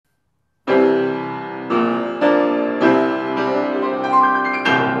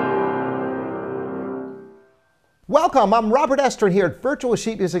Welcome, I'm Robert Estrin here at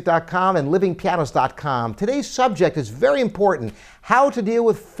virtualsheetmusic.com and livingpianos.com. Today's subject is very important: how to deal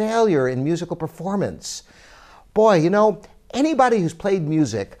with failure in musical performance. Boy, you know, anybody who's played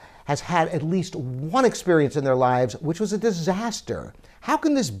music has had at least one experience in their lives which was a disaster. How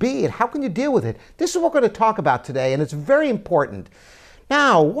can this be and how can you deal with it? This is what we're going to talk about today, and it's very important.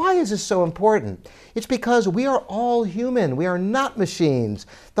 Now, why is this so important? It's because we are all human. We are not machines.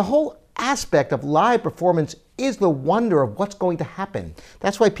 The whole aspect of live performance is the wonder of what's going to happen.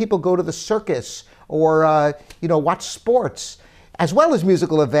 That's why people go to the circus or watch sports, as well as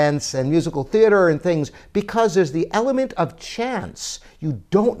musical events and musical theater and things, because there's the element of chance. You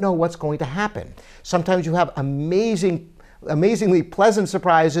don't know what's going to happen. Sometimes you have amazingly pleasant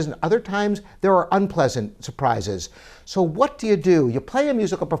surprises, and other times there are unpleasant surprises. So what do? You play a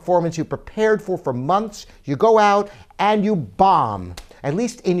musical performance you prepared for months, you go out and you bomb. At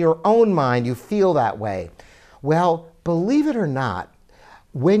least in your own mind, you feel that way. Well, believe it or not,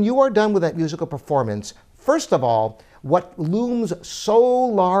 when you are done with that musical performance, first of all, what looms so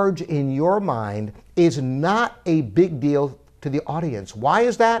large in your mind is not a big deal to the audience. Why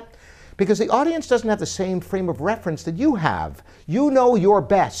is that? Because the audience doesn't have the same frame of reference that you have. You know your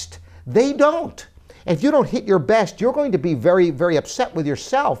best. They don't. If you don't hit your best, you're going to be very, very upset with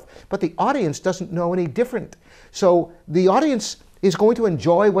yourself, but the audience doesn't know any different. So the audience is going to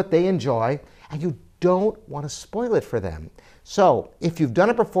enjoy what they enjoy, and you don't want to spoil it for them. So if you've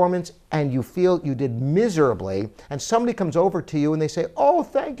done a performance and you feel you did miserably, and somebody comes over to you and they say, "Oh,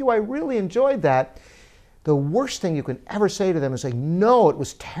 thank you, I really enjoyed that," the worst thing you can ever say to them is say, "No, it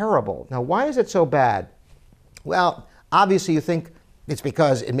was terrible." Now, why is it so bad? Well, obviously you think it's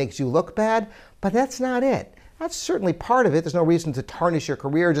because it makes you look bad, but that's not it. That's certainly part of it. There's no reason to tarnish your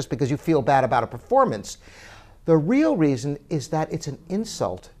career just because you feel bad about a performance. The real reason is that it's an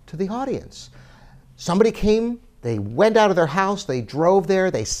insult to the audience. Somebody came, they went out of their house, they drove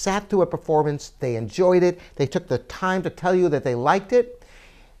there, they sat through a performance, they enjoyed it, they took the time to tell you that they liked it.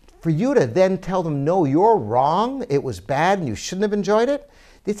 For you to then tell them, "No, you're wrong, it was bad and you shouldn't have enjoyed it,"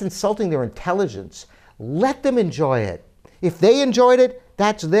 it's insulting their intelligence. Let them enjoy it. If they enjoyed it,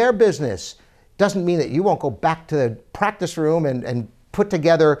 that's their business. Doesn't mean that you won't go back to the practice room and put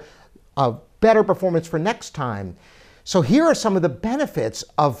together a better performance for next time. So here are some of the benefits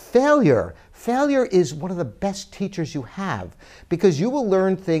of failure. Failure is one of the best teachers you have, because you will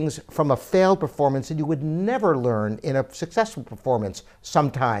learn things from a failed performance that you would never learn in a successful performance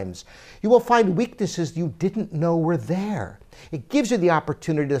sometimes. You will find weaknesses you didn't know were there. It gives you the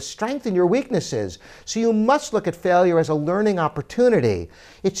opportunity to strengthen your weaknesses. So you must look at failure as a learning opportunity.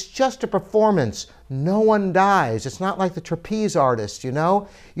 It's just a performance. No one dies. It's not like the trapeze artist, you know?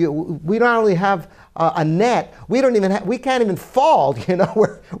 We not only have a net, we can't even fall, you know?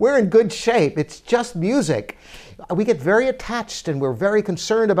 We're in good shape. It's just music. We get very attached and we're very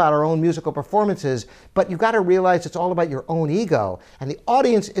concerned about our own musical performances, but you've got to realize it's all about your own ego. And the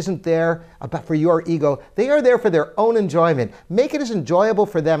audience isn't there for your ego. They are there for their own enjoyment. Make it as enjoyable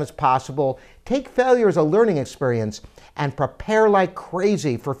for them as possible. Take failure as a learning experience and prepare like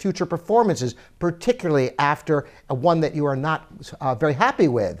crazy for future performances, particularly after one that you are not very happy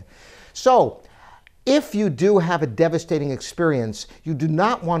with. So, if you do have a devastating experience, you do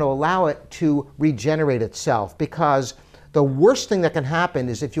not want to allow it to regenerate itself, because the worst thing that can happen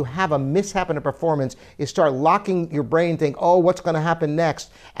is if you have a mishap in a performance, is start locking your brain, think, "Oh, what's going to happen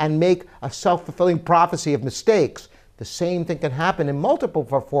next?" and make a self-fulfilling prophecy of mistakes. The same thing can happen in multiple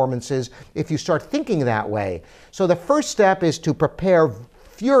performances if you start thinking that way. So the first step is to prepare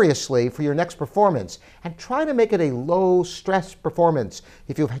furiously for your next performance and try to make it a low-stress performance.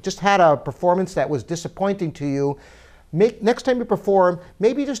 If you've just had a performance that was disappointing to you, next time you perform,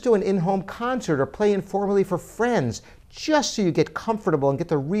 maybe just do an in-home concert or play informally for friends, just so you get comfortable and get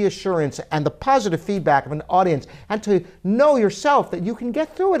the reassurance and the positive feedback of an audience, and to know yourself that you can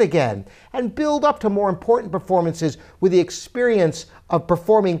get through it again and build up to more important performances with the experience of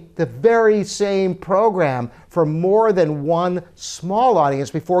performing the very same program for more than one small audience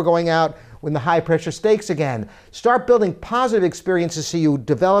before going out with the high-pressure stakes again. Start building positive experiences so you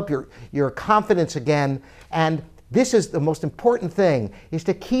develop your confidence again. And this is the most important thing, is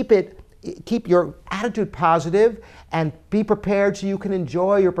to keep your attitude positive and be prepared so you can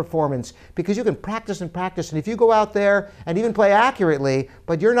enjoy your performance, because you can practice and practice, and if you go out there and even play accurately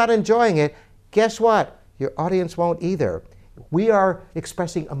but you're not enjoying it, guess what? Your audience won't either. We are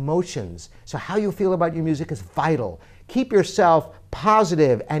expressing emotions, so how you feel about your music is vital. Keep yourself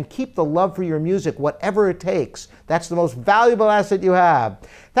positive and keep the love for your music, whatever it takes. That's the most valuable asset you have.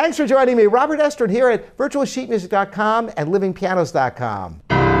 Thanks for joining me, Robert Estrin, here at virtualsheetmusic.com and livingpianos.com.